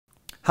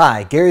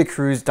Hi,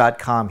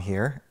 GaryCruz.com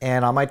here,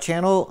 and on my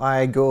channel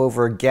I go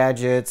over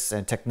gadgets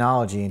and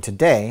technology, and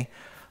today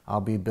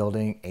I'll be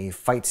building a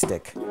fight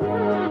stick.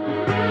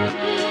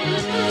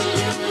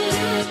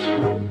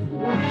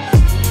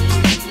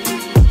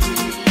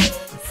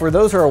 For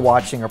those who are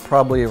watching are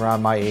probably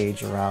around my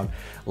age, around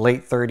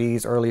late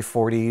 30s, early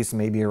 40s,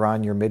 maybe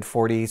around your mid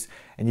 40s,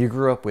 and you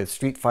grew up with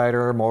Street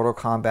Fighter, Mortal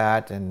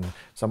Kombat, and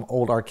some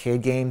old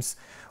arcade games.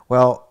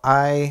 Well,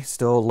 I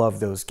still love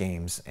those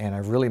games, and I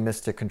really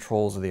miss the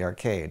controls of the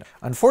arcade.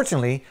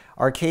 Unfortunately,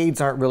 arcades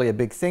aren't really a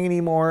big thing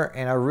anymore,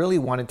 and I really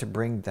wanted to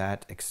bring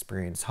that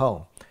experience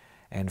home.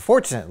 And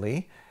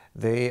fortunately,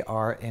 they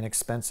are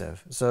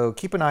inexpensive. So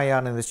keep an eye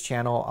out on this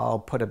channel. I'll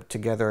put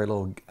together a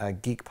little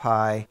Geek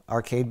Pie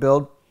arcade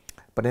build.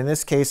 But in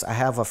this case, I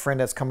have a friend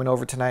that's coming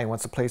over tonight and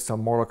wants to play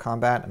some Mortal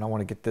Kombat, and I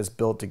want to get this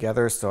build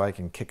together so I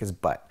can kick his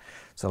butt.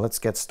 So let's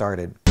get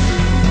started.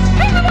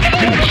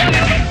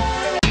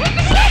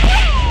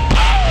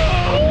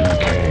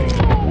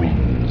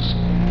 Wins.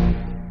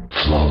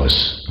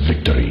 Flawless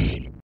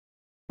victory.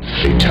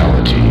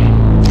 Fatality.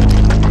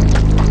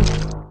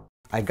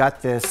 I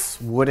got this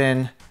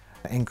wooden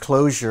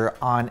enclosure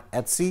on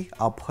Etsy.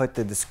 I'll put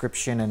the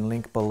description and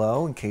link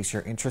below in case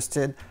you're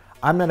interested.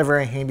 I'm not a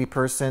very handy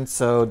person,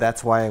 so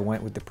that's why I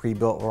went with the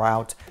pre-built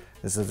route.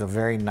 This is a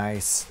very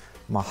nice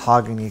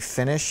mahogany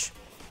finish.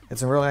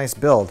 It's a really nice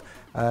build.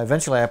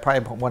 Eventually I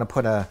probably want to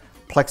put a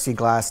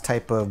plexiglass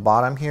type of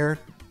bottom here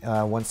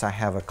once I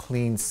have a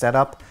clean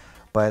setup,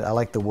 but I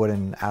like the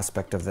wooden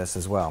aspect of this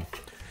as well.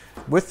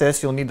 With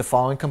this, you'll need the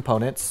following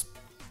components.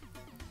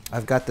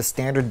 I've got the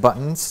standard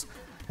buttons.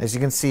 As you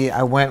can see,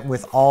 I went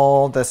with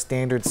all the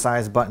standard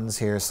size buttons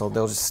here, so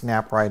they'll just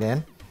snap right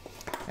in.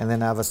 And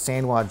then I have a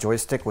Sanwa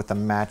joystick with a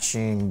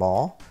matching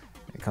ball.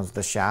 It comes with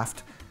the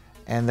shaft.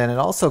 And then it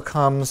also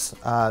comes,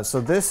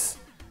 so this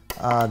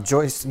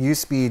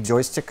USB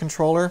joystick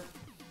controller,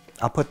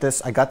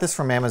 I got this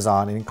from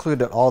Amazon. It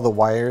included all the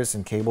wires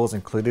and cables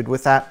included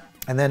with that.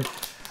 And then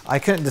I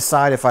couldn't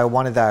decide if I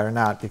wanted that or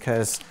not,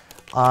 because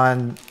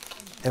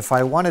if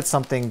I wanted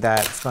something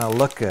that's gonna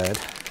look good,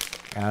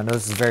 and I know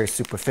this is very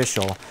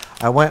superficial,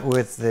 I went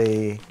with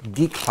the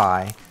Geek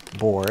Pie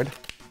board.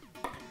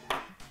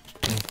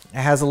 It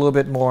has a little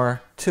bit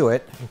more to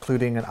it,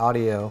 including an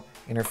audio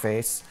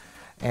interface.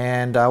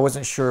 And I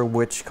wasn't sure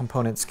which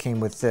components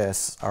came with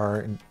this, or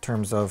in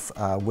terms of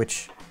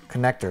which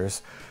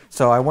connectors.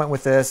 So I went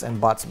with this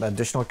and bought some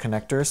additional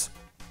connectors,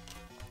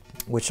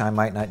 which I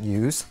might not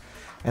use.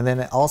 And then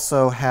I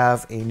also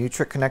have a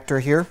Nutric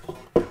connector here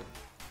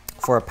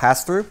for a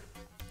pass-through.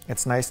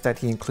 It's nice that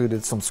he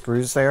included some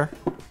screws there.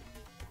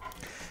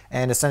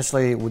 And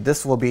essentially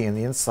this will be in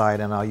the inside,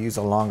 and I'll use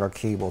a longer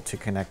cable to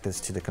connect this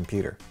to the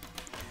computer.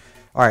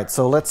 All right,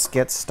 so let's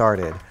get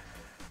started.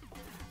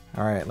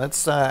 All right,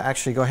 let's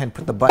actually go ahead and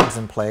put the buttons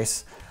in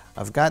place.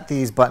 I've got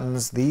these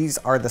buttons. These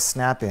are the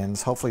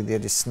snap-ins. Hopefully they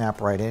just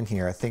snap right in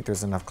here. I think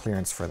there's enough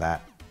clearance for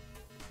that.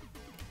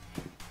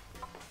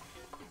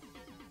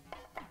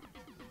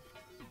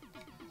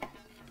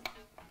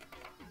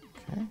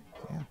 Okay,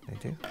 yeah, they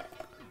do.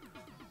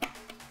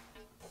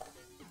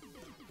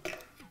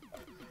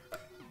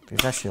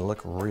 These actually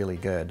look really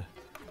good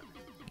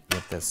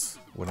with this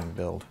wooden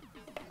build.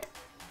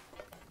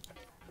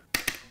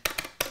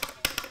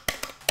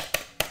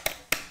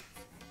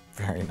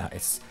 Very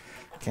nice.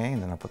 Okay,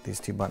 and then I'll put these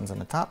two buttons on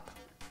the top.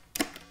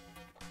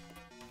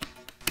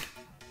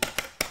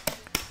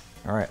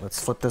 All right,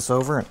 let's flip this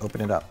over and open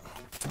it up.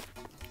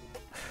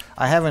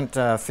 I haven't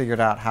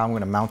figured out how I'm going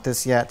to mount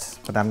this yet,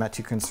 but I'm not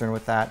too concerned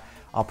with that.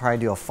 I'll probably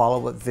do a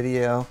follow-up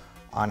video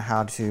on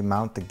how to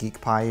mount the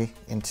Geek Pie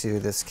into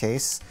this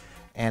case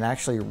and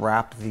actually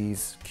wrap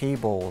these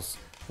cables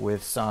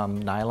with some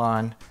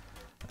nylon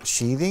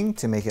sheathing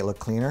to make it look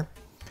cleaner.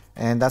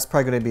 And that's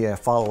probably going to be a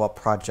follow-up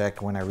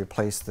project when I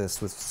replace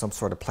this with some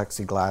sort of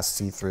plexiglass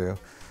see-through.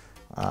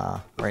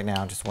 Right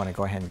now I just want to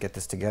go ahead and get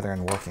this together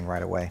and working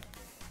right away.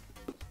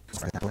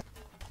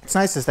 What's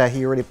nice is that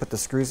he already put the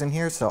screws in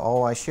here, so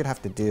all I should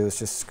have to do is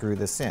just screw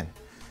this in.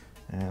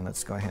 And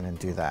let's go ahead and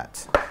do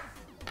that.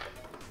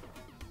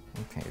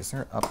 Okay, is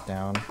there up,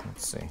 down?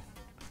 Let's see. I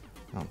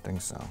don't think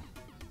so.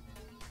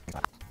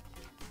 I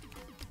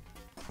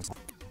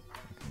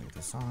can leave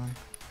this on.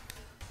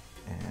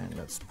 And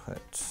let's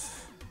put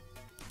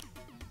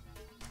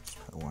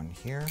one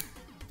here.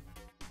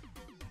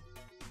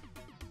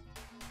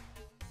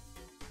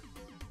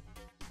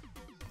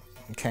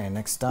 Okay,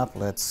 next up,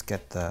 let's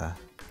get the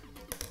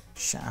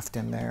shaft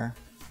in there,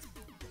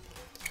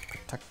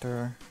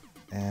 protector,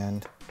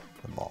 and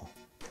the ball.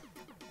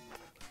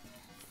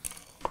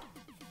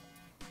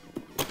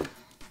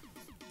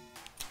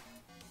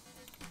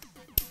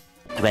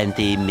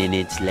 "20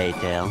 minutes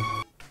later."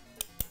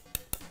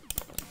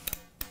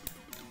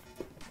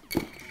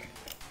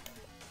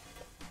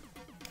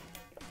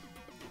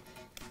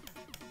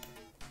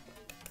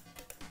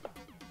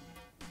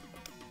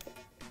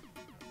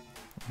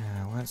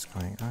 What's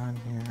going on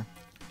here?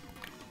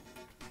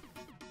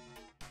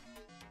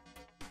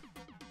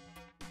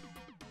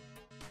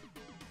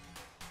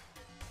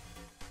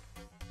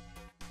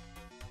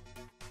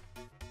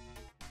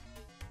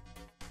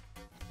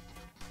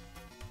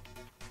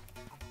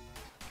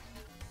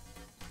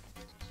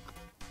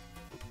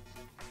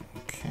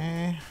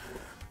 Okay,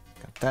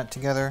 got that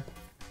together.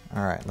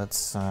 All right,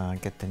 let's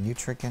get the new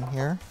trick in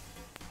here.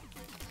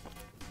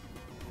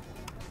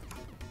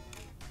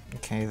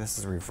 Okay, this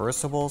is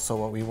reversible, so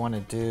what we want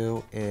to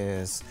do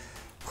is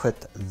put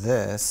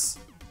this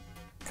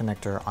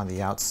connector on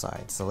the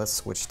outside. So let's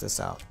switch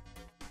this out.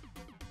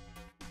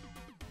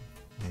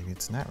 Maybe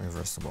it's not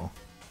reversible.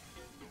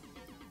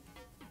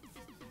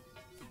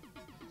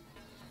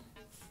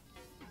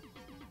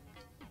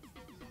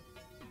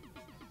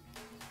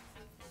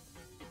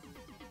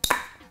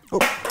 Oh.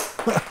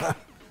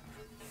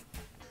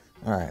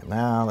 All right,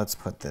 now let's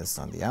put this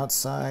on the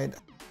outside.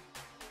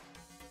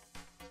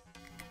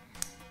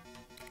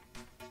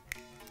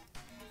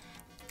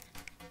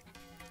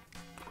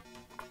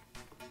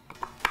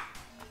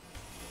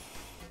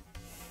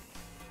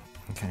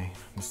 Okay,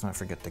 let's not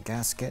forget the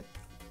gasket.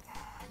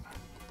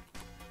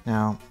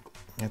 Now,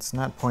 it's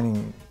not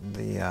pointing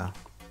the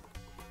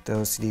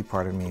OCD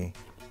part of me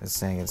is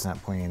saying it's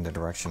not pointing in the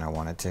direction I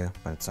want it to,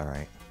 but it's all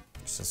right.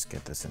 Let's just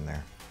get this in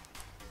there.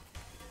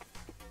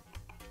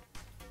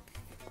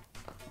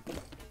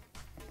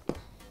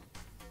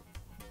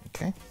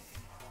 Okay.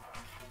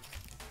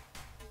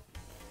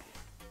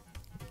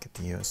 Get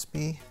the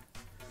USB.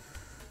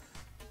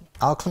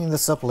 I'll clean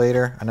this up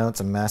later. I know it's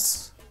a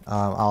mess.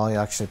 I'll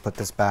actually put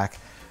this back.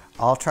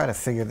 I'll try to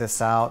figure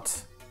this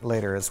out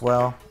later as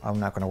well. I'm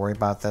not going to worry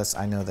about this.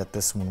 I know that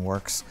this one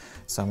works.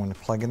 So I'm going to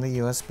plug in the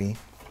USB.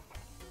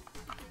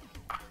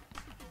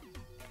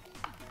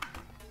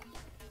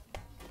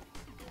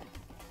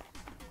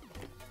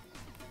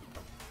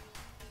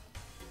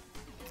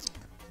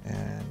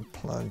 And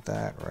plug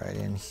that right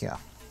in here.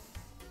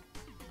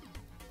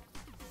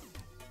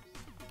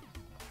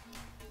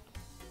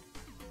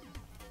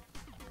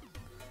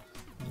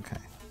 Okay.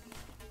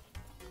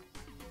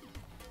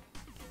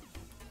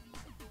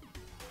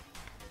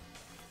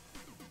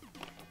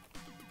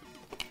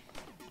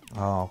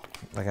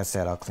 Like I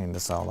said, I'll clean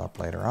this all up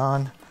later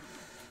on.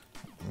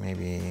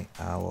 Maybe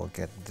I will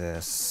get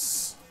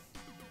this.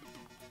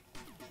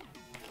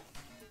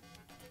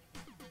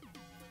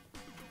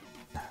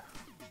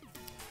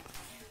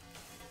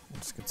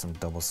 Let's get some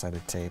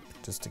double-sided tape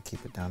just to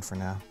keep it down for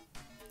now.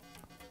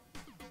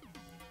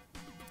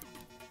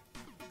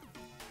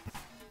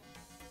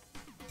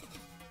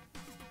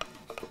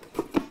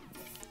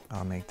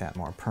 I'll make that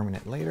more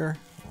permanent later.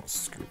 We'll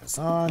screw this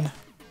on.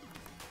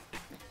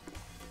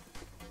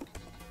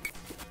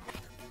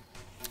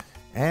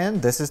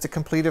 And this is the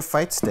completed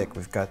Fightstick.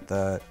 We've got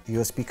the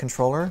USB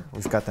controller,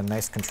 we've got the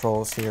nice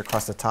controls here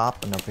across the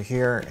top and over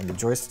here, and the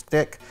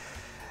joystick.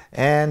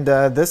 And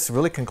this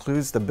really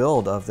concludes the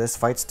build of this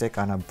Fightstick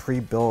on a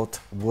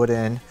pre-built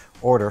wooden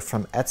order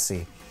from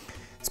Etsy.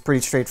 It's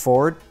pretty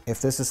straightforward.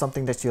 If this is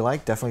something that you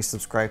like, definitely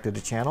subscribe to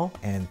the channel,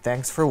 and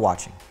thanks for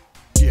watching.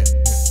 Yeah.